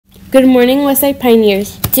Good morning, Westside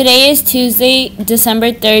Pioneers. Today is Tuesday,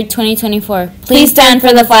 December 3rd, 2024. Please stand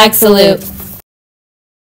for the flag salute.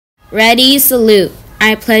 Ready, salute.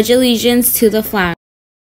 I pledge allegiance to the flag.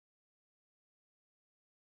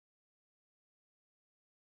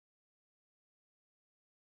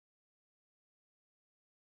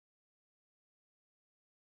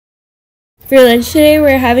 For lunch today,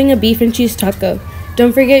 we're having a beef and cheese taco.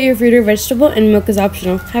 Don't forget your fruit or vegetable, and milk is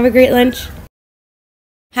optional. Have a great lunch.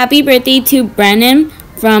 Happy birthday to Brennan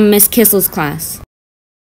from Miss Kissel's class.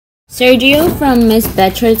 Sergio from Miss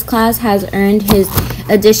Betcher's class has earned his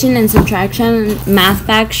addition and subtraction math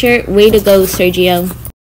fact shirt. Way to go, Sergio.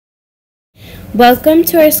 Welcome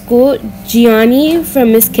to our school, Gianni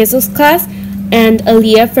from Miss Kissel's class and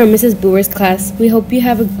Aaliyah from Mrs. Boer's class. We hope you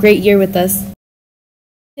have a great year with us.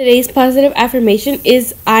 Today's positive affirmation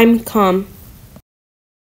is I'm calm.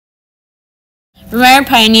 Remember,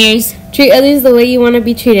 Pioneers, Treat others the way you want to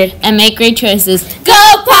be treated. and make great choices.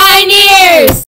 Go Pioneers!